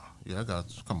 yeah, I got.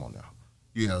 Come on now.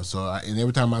 Yeah, so and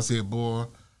every time I said, boy,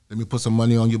 let me put some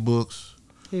money on your books,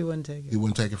 he wouldn't take it. He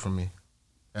wouldn't take it from me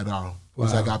at all.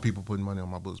 Because I got people putting money on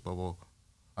my books, Bobo.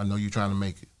 I know you're trying to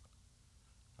make it.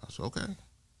 I said, okay,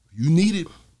 if you need it,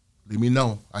 let me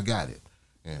know. I got it,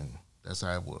 and that's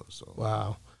how it was. So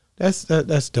wow.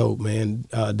 That's dope, man.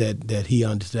 That he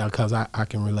understands, because I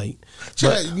can relate.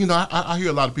 Chad, you know, I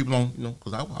hear a lot of people on, you know,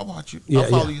 because I watch you, I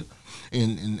follow you,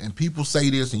 and people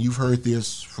say this, and you've heard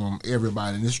this from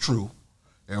everybody, and it's true.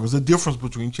 There was a difference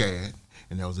between Chad,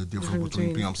 and there was a difference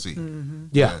between Pimp C. Mm-hmm.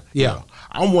 Yeah.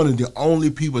 I'm one of the only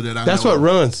people that I. That's know what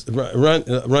Ron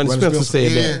Spencer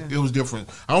said. Yeah, it was different.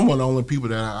 I'm one of the only people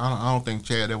that I don't think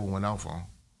Chad ever went out for.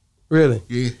 Really?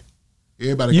 Yeah.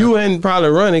 Everybody you ain't probably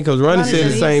running, because Ronnie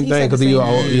said the same thing, because he was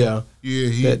old.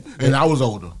 And I was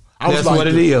older. That's what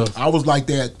it is. I was like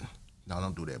that. No,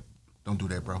 don't do that. Don't do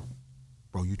that, bro.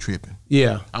 Bro, you tripping.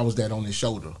 Yeah. I was that on his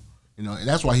shoulder. You know, and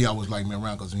that's why he always liked me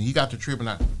around, because when he got to tripping,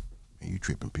 man, you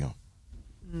tripping, Pimp.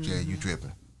 Chad, you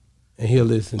tripping. And he'll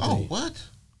listen to you. What?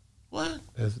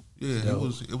 Yeah,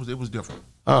 it was different.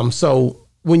 So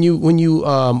when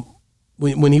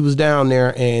he was down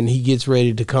there and he gets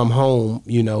ready to come home,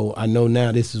 you know, I know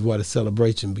now this is where the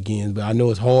celebration begins, but I know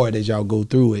it's hard as y'all go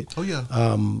through it. Oh, yeah.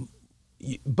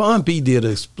 BunB did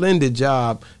a splendid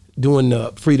job doing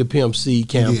the Free the Pimp C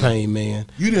campaign, man.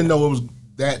 You didn't know it was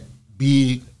that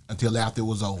big until after it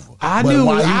was over. I knew.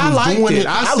 I liked it.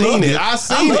 I seen it.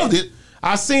 I loved it.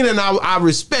 I seen it and I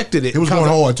respected it. He was going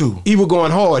hard too. He was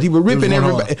going hard. He was ripping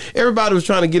everybody. Everybody was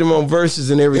trying to get him on verses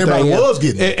and everything. Everybody was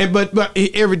getting it. But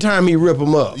every time he rip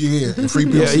them up. Yeah, the Free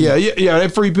Pimp C. Yeah.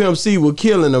 That Free Pimp C was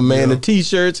killing him, man. Yeah. The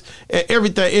T-shirts,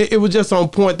 everything. It was just on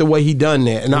point the way he done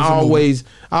that. And I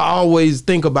always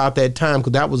think about that time,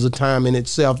 because that was a time in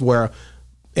itself where,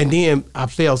 and then I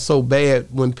felt so bad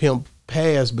when Pimp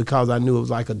passed, because I knew it was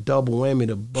like a double whammy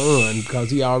to Bun,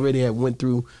 because he already had went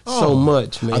through so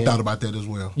much, man. I thought about that as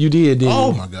well. You did, didn't you?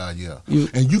 Oh my God, yeah.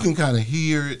 And you can kind of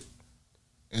hear it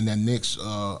in that next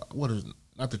what is,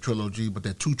 not the trilogy, but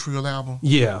that 2 Trill album.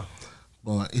 Yeah.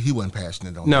 But he wasn't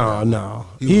passionate on that. No.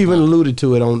 He even alluded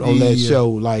to it on that show.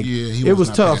 Like, it was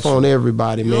tough passionate on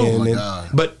everybody, man. Oh my God.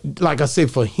 But like I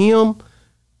said, for him,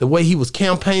 the way he was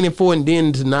campaigning for it, and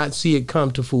then to not see it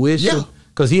come to fruition. Yeah.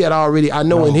 Because he had already, I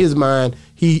know in his mind,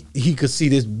 he could see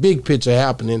this big picture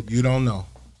happening. You don't know.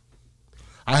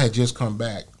 I had just come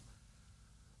back.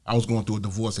 I was going through a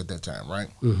divorce at that time, right?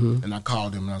 Mm-hmm. And I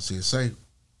called him and I said, say,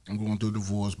 I'm going through a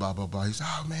divorce, blah, blah, blah. He said,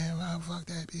 oh, man, fuck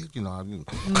that bitch. You know,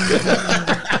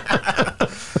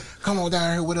 come on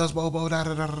down here with us, Bobo, da,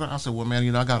 da, da, da. I said, well, man,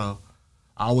 you know, I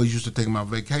always used to take my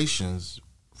vacations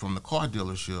from the car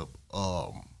dealership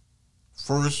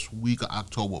first week of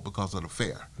October because of the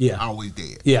fair. Yeah. I always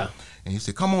did. Yeah. And he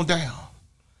said, come on down.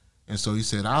 And so he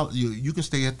said, you can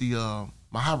stay at the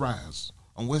my high rise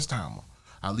on Westheimer.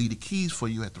 I'll leave the keys for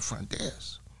you at the front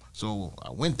desk. So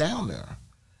I went down there,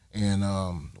 and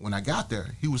when I got there,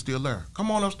 he was still there.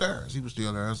 Come on upstairs. He was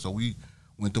still there. So we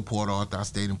went to Port Arthur. I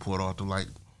stayed in Port Arthur like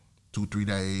 2-3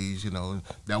 days. You know,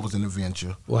 that was an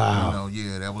adventure. Wow. You know,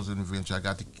 yeah, that was an adventure. I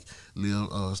got to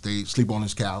sleep on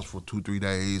his couch for 2-3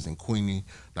 days, and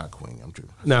not Queenie, I'm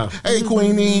tripping. No. Hey,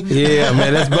 Queenie. Yeah,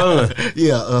 man, that's Bun.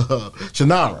 Yeah,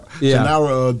 Shannara. Yeah.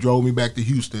 Shannara drove me back to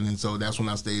Houston, and so that's when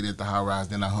I stayed at the High Rise.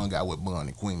 Then I hung out with Bun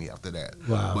and Queenie after that.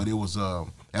 Wow. But it was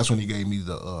that's when he gave me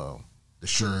the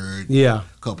shirt, Yeah.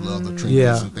 a couple of other trinkets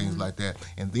Yeah. and things like that.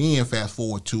 And then fast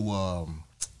forward to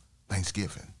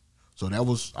Thanksgiving. So that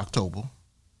was October,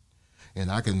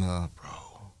 and I can,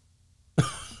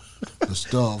 the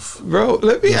stuff, Bro,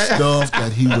 the stuff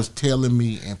that he was telling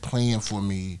me and playing for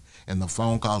me, and the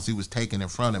phone calls he was taking in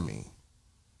front of me.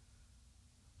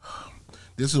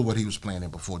 This is what he was playing in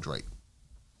before Drake.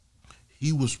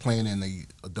 He was playing in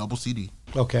a double CD,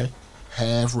 Okay.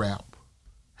 half rap,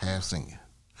 half singing.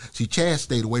 See, Chad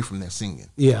stayed away from that singing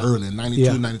early in 92,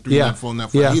 Yeah. 93, Yeah. 94,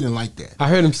 95. Yeah. He didn't like that. I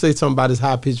heard him say something about his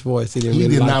high-pitched voice. He didn't He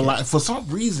really did like not it. like, for some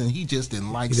reason, he just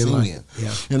didn't like He didn't like singing. it,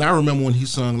 yeah. And I remember when he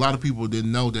sung, a lot of people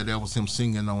didn't know that was him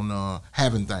singing on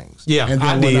Having Things. Yeah, and then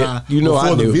I when did. before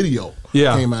I the knew. video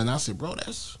Yeah. came out, and I said, bro,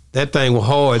 that's... That thing was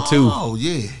hard, too. Oh,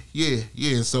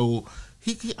 yeah. So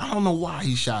he I don't know why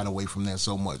he shied away from that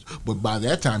so much. But by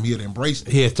that time, he had embraced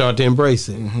it. He had started to embrace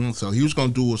it. So he was going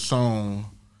to do a song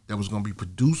that was going to be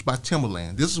produced by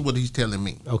Timberland. This is what he's telling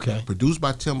me. Okay. Produced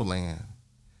by Timberland,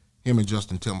 him and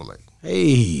Justin Timberlake.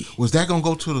 Hey. Was that going to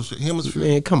go to the hemisphere?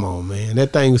 Man, come on, man.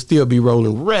 That thing will still be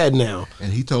rolling right now.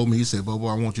 And he told me, he said, Bobo,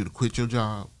 I want you to quit your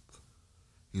job.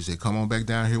 He said, come on back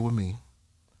down here with me.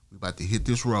 We about to hit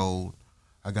this road.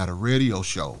 I got a radio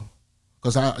show.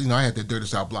 Because I had that Dirty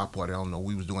South Block Party. I don't know,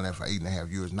 we was doing that for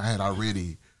 8.5 years. And I had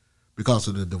already, because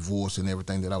of the divorce and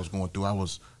everything that I was going through, I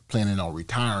was planning on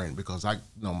retiring because I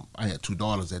had 2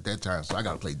 daughters at that time, so I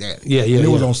got to play daddy. Yeah. And it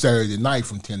was on Saturday night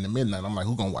from 10 to midnight. I'm like,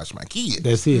 who gonna watch my kid?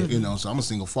 That's it. You know, so I'm a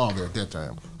single father at that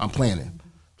time. I'm planning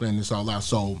this all out.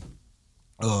 So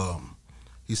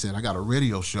he said, I got a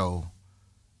radio show,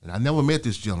 and I never met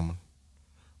this gentleman,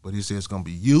 but he said it's gonna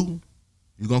be you're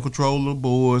gonna control the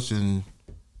boards, and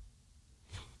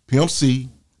Pimp C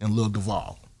and Lil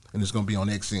Duval, and it's gonna be on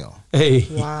XM. Hey.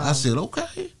 Wow. I said,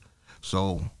 okay.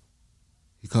 So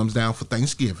he comes down for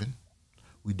Thanksgiving.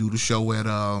 We do the show at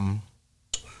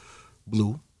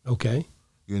Blue. Okay.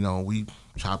 You know, we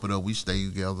chop it up, we stay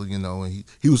together, you know, and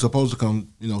he was supposed to come,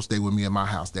 stay with me at my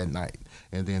house that night.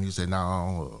 And then he said,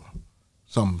 no,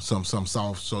 some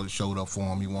soft showed up for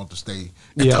him. He wanted to stay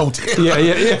at the hotel.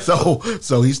 Yeah.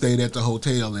 So he stayed at the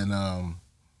hotel, and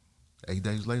 8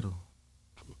 days later,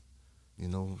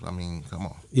 I mean, come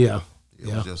on. Yeah.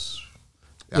 It was just...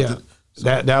 Yeah.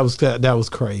 That was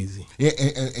crazy. Yeah,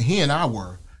 and he and I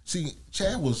were... See,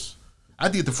 Chad was... I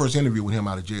did the first interview with him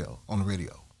out of jail on the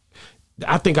radio.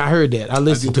 I think I heard that. I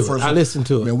listened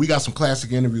to it. Man, we got some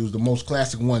classic interviews. The most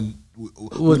classic one...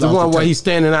 Was the one where he's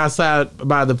standing outside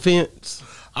by the fence?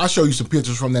 I'll show you some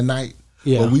pictures from that night.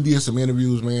 Yeah. But we did some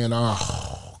interviews, man.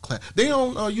 They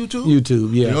on YouTube?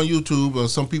 YouTube, yeah. They on YouTube.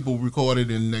 Some people recorded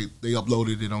and they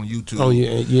uploaded it on YouTube. Oh,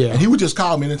 yeah. And he would just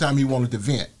call me anytime he wanted to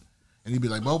vent. And he'd be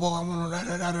like, Bobo, I want to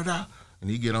da-da-da-da-da. And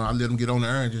he'd get on. I let him get on the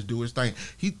air and just do his thing.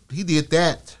 He did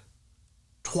that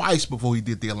twice before he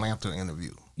did the Atlanta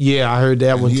interview. Yeah, I heard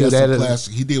that one too.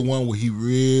 He did one where he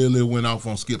really went off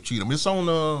on Skip Cheatham. It's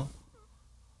on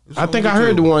I think I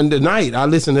heard the one tonight. I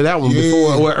listened to that one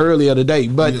before or earlier today.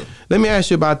 But let me ask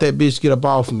you about that bitch Get Up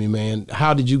Off of Me, man.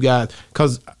 How did you guys?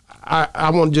 Because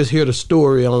I want to just hear the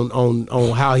story on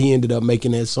how he ended up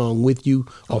making that song with you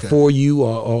or for you,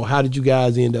 or how did you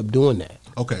guys end up doing that?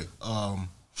 Okay.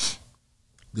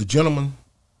 The gentleman,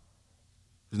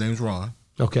 his name's Ron.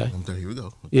 Okay. Here we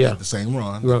go. Yeah. The same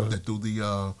Ron that threw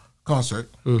the concert.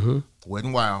 Mm-hmm. Wet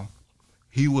and Wild.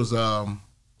 He was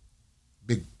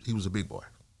big. He was a big boy.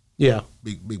 Yeah.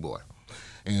 Big boy.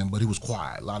 But he was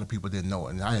quiet. A lot of people didn't know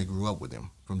it. And I had grew up with him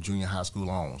from junior high school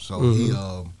on. So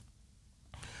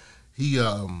he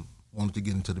wanted to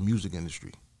get into the music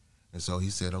industry. And so he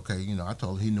said, okay, I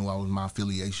told him he knew I was my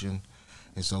affiliation.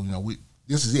 And so,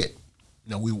 this is it.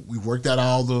 We worked out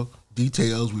all the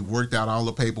details. We worked out all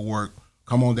the paperwork.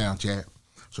 Come on down, Chad.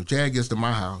 So Chad gets to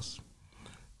my house.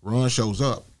 Ron shows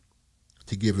up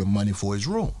to give him money for his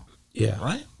room. Yeah.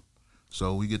 Right?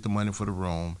 So we get the money for the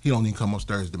room. He don't even come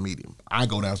upstairs to meet him. I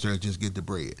go downstairs just get the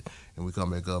bread, and we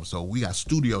come back up. So we got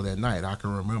studio that night. I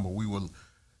can remember we were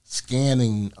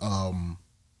scanning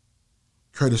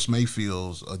Curtis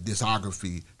Mayfield's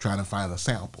discography, trying to find a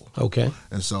sample. Okay.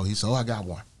 And so he said, I got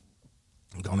one.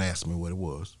 Don't ask me what it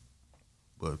was,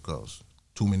 but because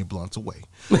too many blunts away.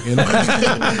 You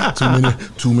know?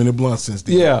 too many blunts since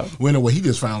then. Yeah. Well, anyway, he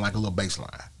just found like a little bass line.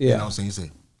 Yeah. You know what I'm saying? He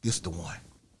said, this the one.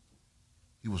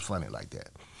 He was funny like that.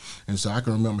 And so I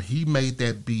can remember he made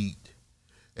that beat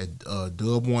at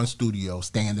BO studio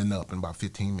standing up in about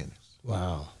 15 minutes.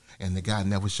 Wow. And the guy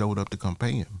never showed up to come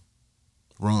pay him.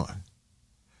 Run.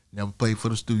 Never paid for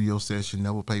the studio session,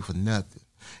 never paid for nothing.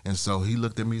 And so he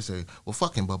looked at me and said, well,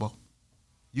 fuck him, Bubba.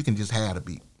 You can just have the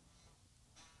beat.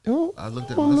 Oh, I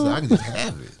looked at him and I said, I can just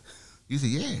have it. He said,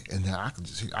 yeah. And then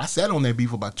I sat on that beat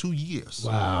for about 2 years.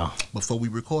 wow. Before we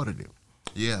recorded it.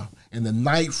 Yeah. And the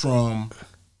night from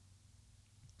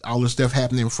all the stuff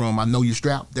happening from I Know You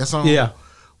Strapped, that song. Yeah.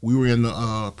 We were in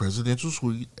the presidential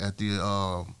suite at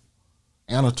the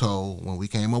Anatole when we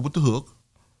came up with the hook.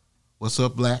 What's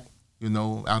up, Black? You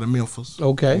know, out of Memphis.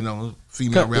 Okay. You know,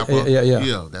 female rapper. Yeah.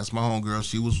 Yeah, that's my homegirl.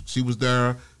 She was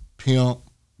there, Pimp,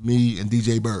 me, and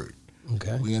DJ Bird.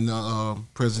 Okay. We in the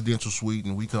presidential suite,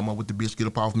 and we come up with the Bitch Get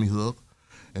Up Off Me hook.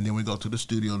 And then we go to the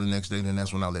studio the next day, and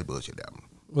that's when I let bullshit happen.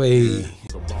 Wait.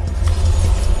 Yeah.